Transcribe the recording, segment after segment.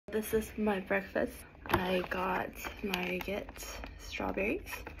This is my breakfast. I got Margate strawberries.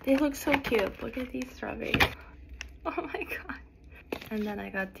 They look so cute. Look at these strawberries. Oh my god. And then I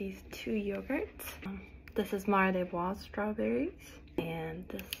got these 2 yogurts. This is Mar de Bois strawberries. And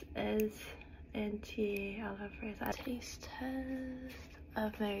this is Enchi a la fresa. Taste test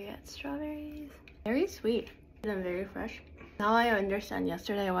of Margate strawberries. Very sweet and very fresh. Now I understand.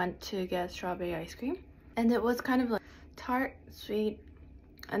 Yesterday I went to get strawberry ice cream. And it was kind of like tart, sweet,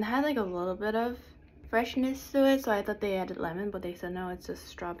 and had like a little bit of freshness to it, so I thought they added lemon, but they said no, it's just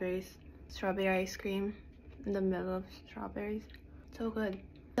strawberry ice cream in the middle of strawberries. So good.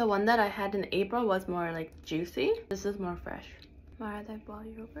 The one that I had in April was more like juicy. This is more fresh. Mar de Bois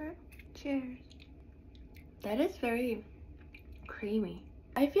yogurt. Cheers. That is very creamy.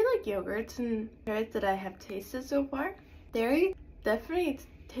 I feel like yogurts and yogurts that I have tasted so far, dairy definitely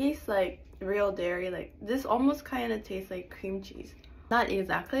tastes like real dairy. Like this almost kind of tastes like cream cheese. Not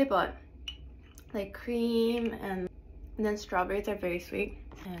exactly, but like cream, and then strawberries are very sweet.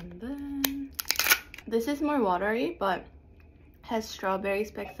 And then this is more watery but has strawberry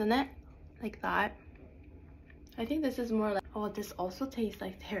specks in it, like that. I think this is more like, oh, this also tastes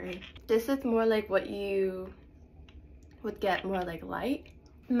like dairy. This is more like what you would get more like light,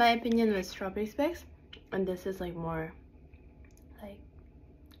 in my opinion, with strawberry specks. And this is like more like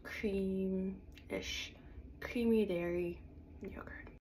cream-ish, creamy dairy yogurt.